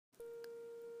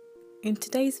In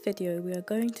today's video, we are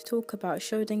going to talk about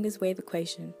Schrödinger's wave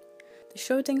equation. The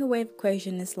Schrödinger wave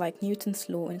equation is like Newton's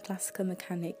law in classical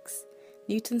mechanics.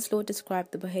 Newton's law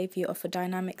described the behavior of a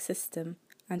dynamic system,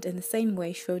 and in the same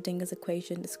way, Schrödinger's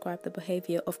equation described the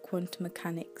behavior of quantum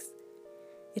mechanics.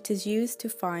 It is used to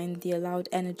find the allowed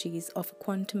energies of a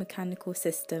quantum mechanical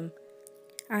system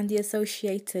and the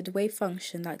associated wave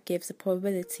function that gives a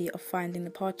probability of finding the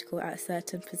particle at a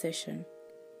certain position.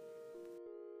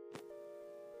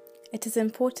 It is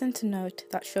important to note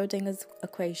that Schrödinger's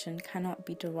equation cannot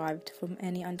be derived from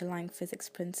any underlying physics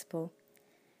principle.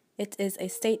 It is a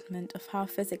statement of how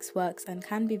physics works and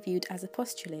can be viewed as a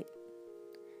postulate.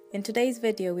 In today's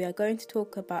video, we are going to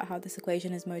talk about how this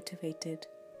equation is motivated.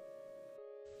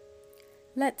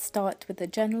 Let's start with the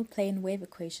general plane wave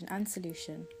equation and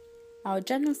solution. Our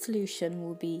general solution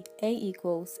will be A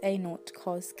equals A naught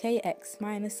cos kx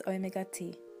minus omega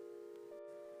t.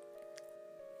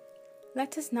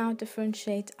 Let us now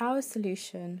differentiate our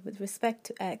solution with respect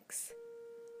to x,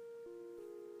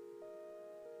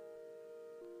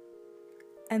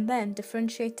 and then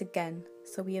differentiate again,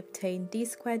 so we obtain d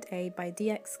squared a by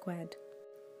dx squared.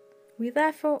 We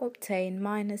therefore obtain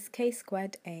minus k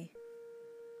squared a.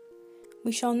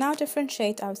 We shall now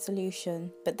differentiate our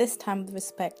solution, but this time with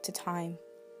respect to time,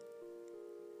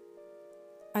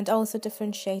 and also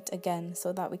differentiate again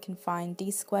so that we can find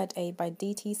d squared a by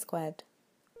dt squared.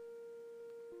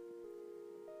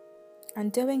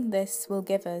 And doing this will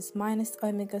give us minus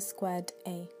omega squared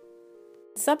a.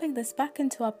 Subbing this back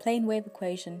into our plane wave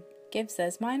equation gives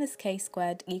us minus k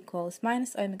squared equals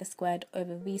minus omega squared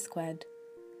over v squared,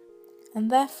 and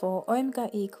therefore omega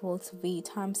equals v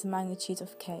times the magnitude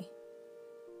of k.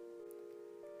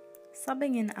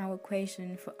 Subbing in our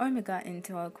equation for omega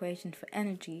into our equation for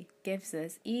energy gives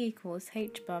us E equals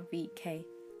h bar vk.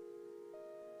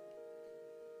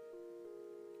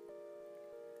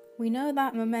 We know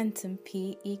that momentum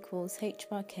P equals h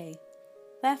bar k.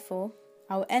 Therefore,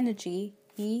 our energy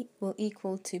E will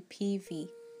equal to PV,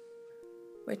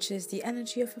 which is the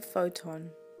energy of a photon.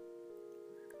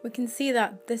 We can see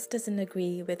that this doesn't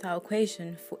agree with our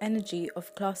equation for energy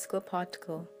of classical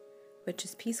particle, which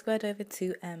is P squared over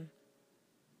 2m.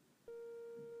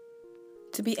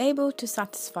 To be able to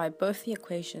satisfy both the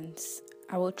equations,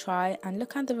 I will try and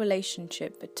look at the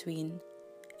relationship between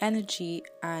energy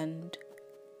and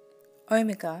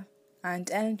omega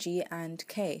and energy and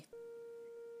k.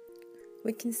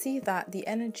 We can see that the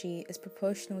energy is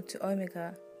proportional to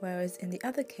omega, whereas in the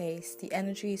other case, the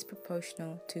energy is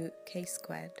proportional to k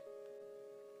squared.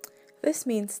 This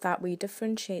means that we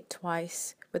differentiate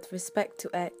twice with respect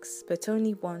to x, but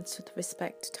only once with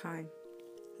respect to time.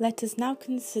 Let us now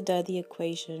consider the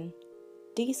equation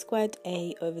d squared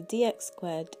a over dx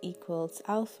squared equals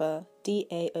alpha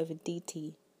dA over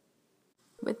dt.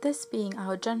 With this being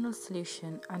our general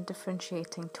solution and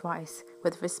differentiating twice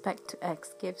with respect to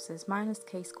x gives us minus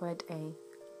k squared a,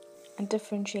 and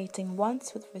differentiating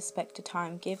once with respect to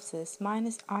time gives us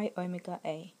minus I omega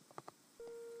a.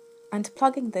 And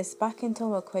plugging this back into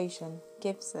our equation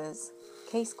gives us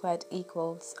k squared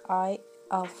equals I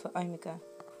alpha omega.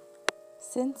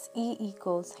 Since E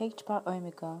equals h bar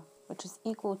omega, which is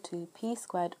equal to p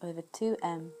squared over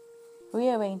 2m,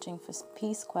 rearranging for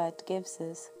p squared gives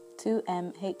us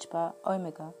 2m h bar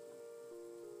omega.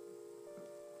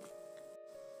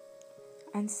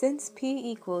 And since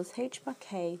p equals h bar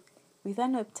k, we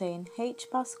then obtain h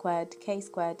bar squared k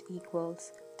squared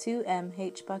equals 2m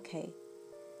h bar k.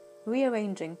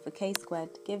 Rearranging for k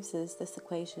squared gives us this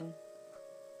equation.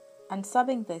 And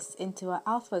subbing this into our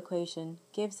alpha equation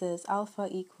gives us alpha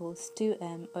equals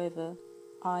 2m over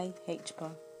I h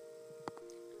bar.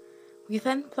 We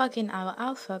then plug in our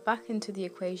alpha back into the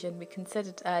equation we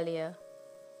considered earlier.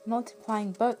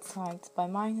 Multiplying both sides by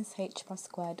minus h bar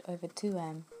squared over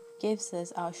 2m gives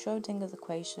us our Schrödinger's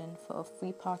equation for a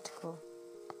free particle,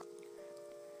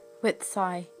 with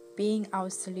psi being our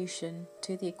solution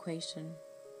to the equation,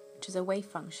 which is a wave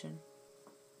function.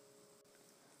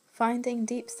 Finding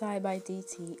deep psi by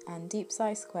dt and deep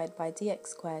psi squared by dx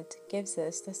squared gives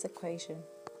us this equation.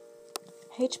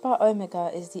 H bar omega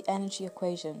is the energy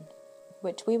equation,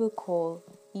 which we will call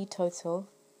E total,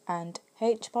 and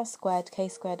h bar squared k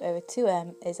squared over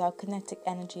 2m is our kinetic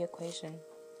energy equation,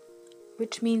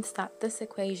 which means that this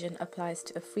equation applies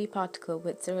to a free particle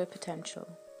with zero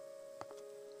potential.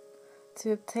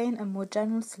 To obtain a more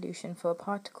general solution for a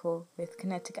particle with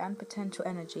kinetic and potential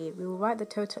energy, we will write the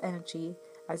total energy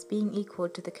as being equal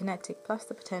to the kinetic plus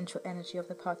the potential energy of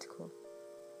the particle.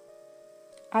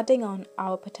 Adding on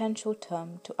our potential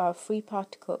term to our free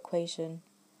particle equation,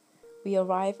 we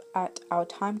arrive at our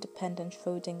time-dependent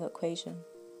Schrödinger equation.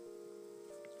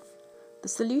 The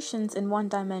solutions in one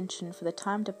dimension for the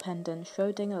time-dependent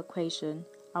Schrödinger equation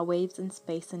are waves in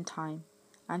space and time,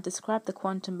 and describe the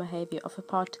quantum behavior of a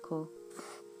particle.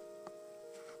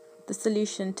 The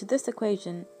solution to this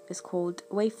equation is called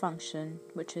wave function,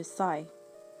 which is psi.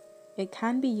 It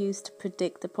can be used to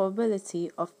predict the probability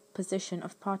of position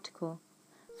of particle.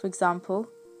 For example,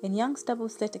 in Young's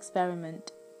double-slit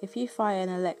experiment, if you fire an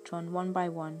electron one by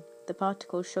one, the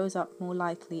particle shows up more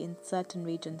likely in certain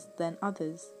regions than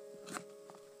others.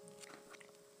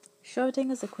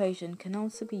 Schrödinger's equation can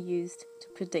also be used to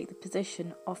predict the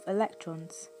position of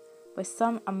electrons, where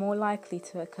some are more likely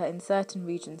to occur in certain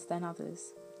regions than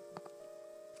others.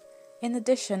 In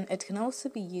addition, it can also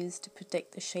be used to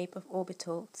predict the shape of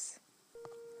orbitals.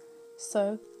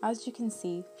 So, as you can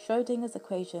see, Schrödinger's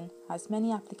equation has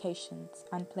many applications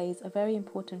and plays a very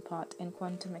important part in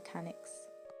quantum mechanics.